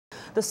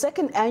The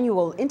second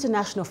annual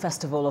International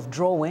Festival of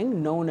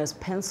Drawing, known as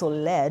Pencil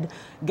Lead,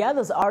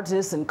 gathers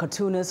artists and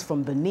cartoonists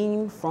from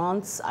Benin,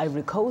 France,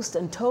 Ivory Coast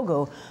and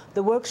Togo.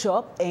 The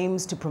workshop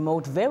aims to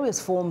promote various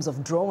forms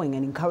of drawing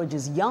and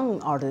encourages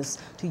young artists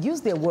to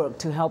use their work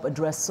to help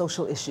address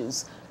social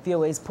issues.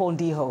 VOA's Paul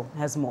Ndiho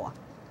has more.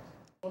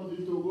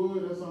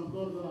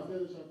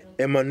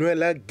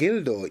 Emanuela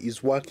Gildo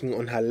is working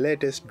on her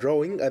latest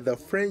drawing at the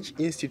French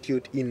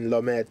Institute in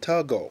Lomé,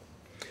 Togo.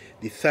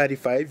 The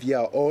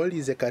 35-year-old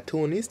is a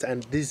cartoonist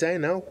and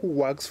designer who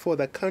works for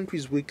the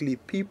country's weekly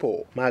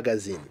People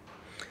magazine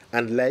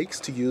and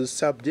likes to use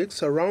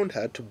subjects around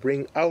her to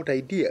bring out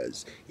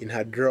ideas in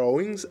her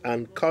drawings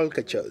and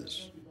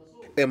caricatures.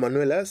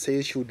 Emanuela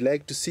says she would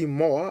like to see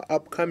more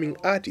upcoming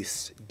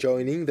artists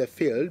joining the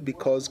field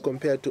because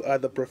compared to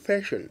other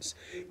professions,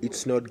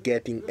 it's not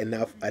getting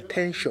enough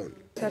attention.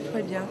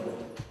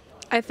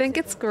 I think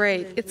it's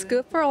great. It's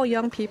good for all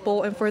young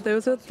people and for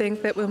those who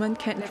think that women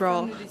can't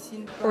draw,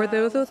 or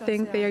those who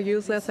think they are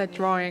useless at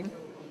drawing.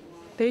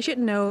 They should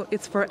know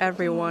it's for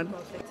everyone.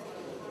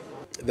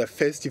 The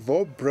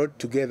festival brought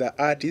together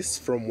artists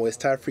from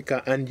West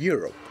Africa and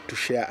Europe to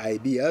share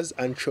ideas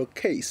and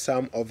showcase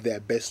some of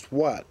their best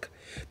work.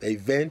 The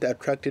event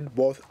attracted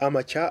both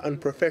amateur and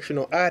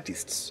professional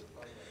artists.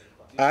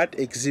 Art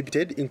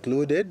exhibited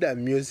included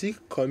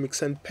music,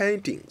 comics and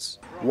paintings.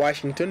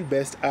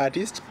 Washington-based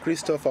artist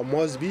Christopher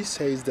Mosby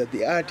says that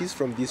the artists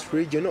from this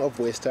region of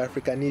West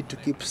Africa need to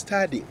keep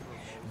studying,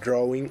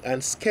 drawing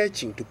and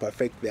sketching to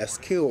perfect their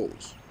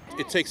skills.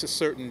 It takes a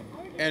certain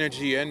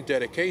energy and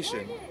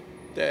dedication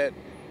that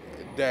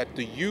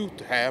the youth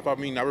have. I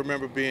mean, I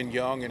remember being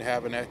young and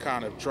having that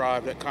kind of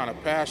drive, that kind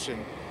of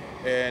passion,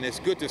 and it's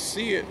good to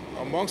see it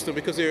amongst them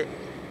because they're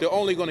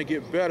only going to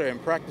get better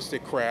and practice their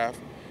craft.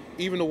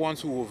 Even the ones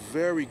who are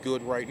very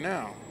good right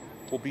now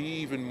will be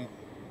even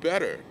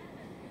better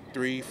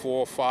 3,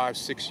 4, 5,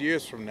 6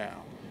 years from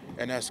now,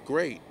 and that's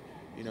great.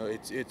 You know,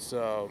 it's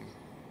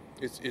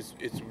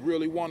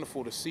really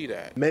wonderful to see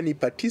that. Many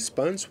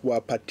participants were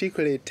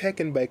particularly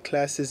taken by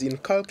classes in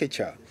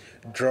caricature,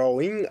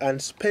 drawing,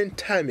 and spent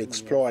time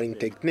exploring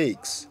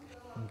techniques.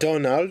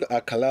 Donald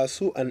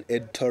Akalasu, an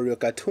editorial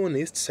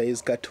cartoonist,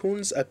 says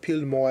cartoons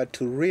appeal more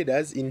to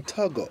readers in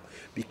Togo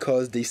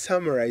because they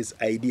summarize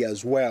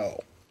ideas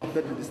well.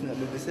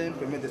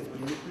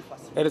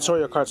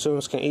 Editorial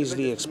cartoons can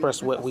easily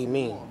express what we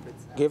mean.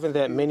 Given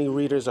that many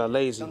readers are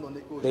lazy,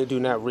 they do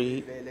not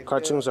read,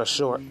 cartoons are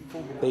short.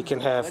 They can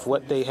have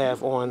what they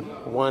have on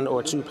 1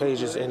 or 2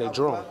 pages in a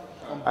drawing.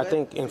 I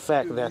think, in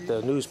fact, that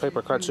the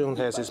newspaper cartoon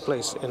has its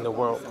place in the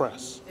world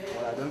press.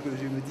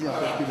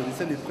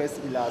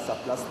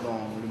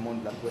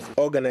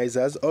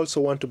 Organizers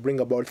also want to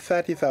bring about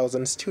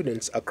 30,000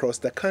 students across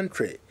the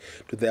country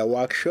to their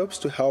workshops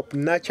to help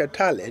nurture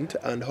talent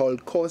and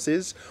hold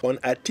courses on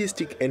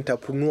artistic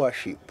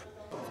entrepreneurship.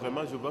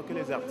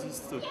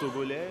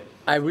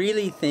 I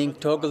really think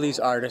Togolese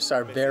artists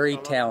are very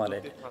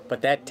talented,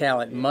 but that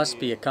talent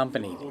must be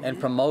accompanied and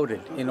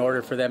promoted in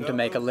order for them to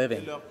make a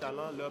living.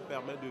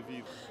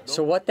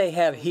 So what they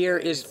have here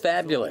is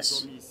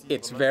fabulous.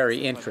 It's very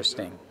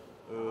interesting.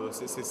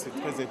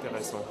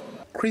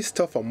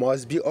 Christopher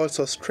Mosby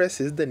also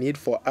stresses the need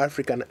for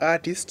African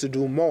artists to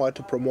do more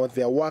to promote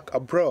their work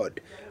abroad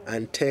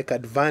and take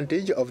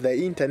advantage of the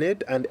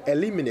internet and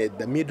eliminate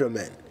the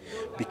middlemen,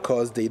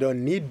 because they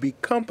don't need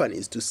big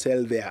companies to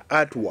sell their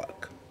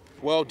artwork.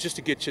 Well, just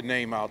to get your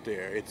name out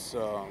there, it's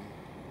a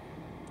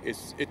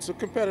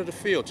competitive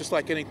field, just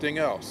like anything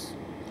else.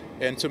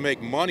 And to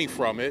make money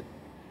from it,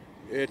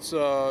 that's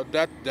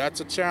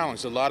a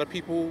challenge. A lot of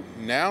people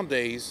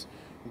nowadays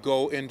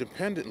go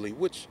independently,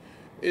 which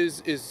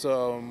is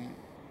a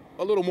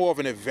little more of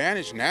an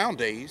advantage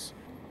nowadays.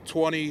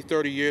 20,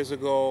 30 years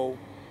ago,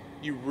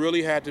 you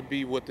really had to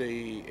be with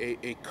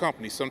a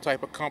company, some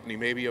type of company,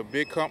 maybe a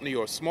big company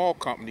or a small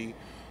company,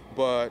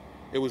 but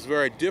it was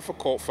very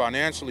difficult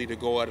financially to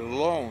go at it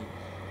alone.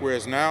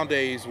 Whereas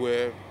nowadays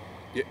with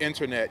the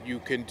internet, you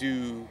can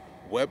do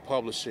web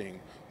publishing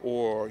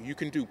or you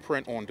can do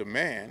print on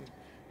demand.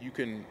 You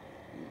can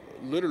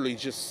literally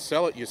just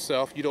sell it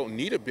yourself. You don't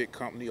need a big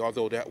company,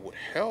 although that would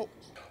help.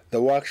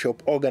 The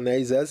workshop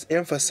organizers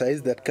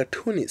emphasize that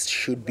cartoonists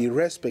should be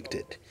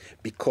respected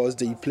because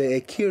they play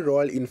a key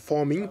role in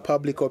forming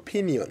public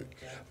opinion,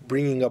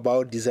 bringing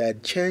about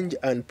desired change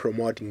and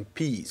promoting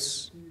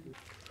peace.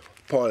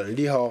 Paul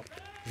Ndiho,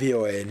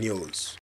 VOA News.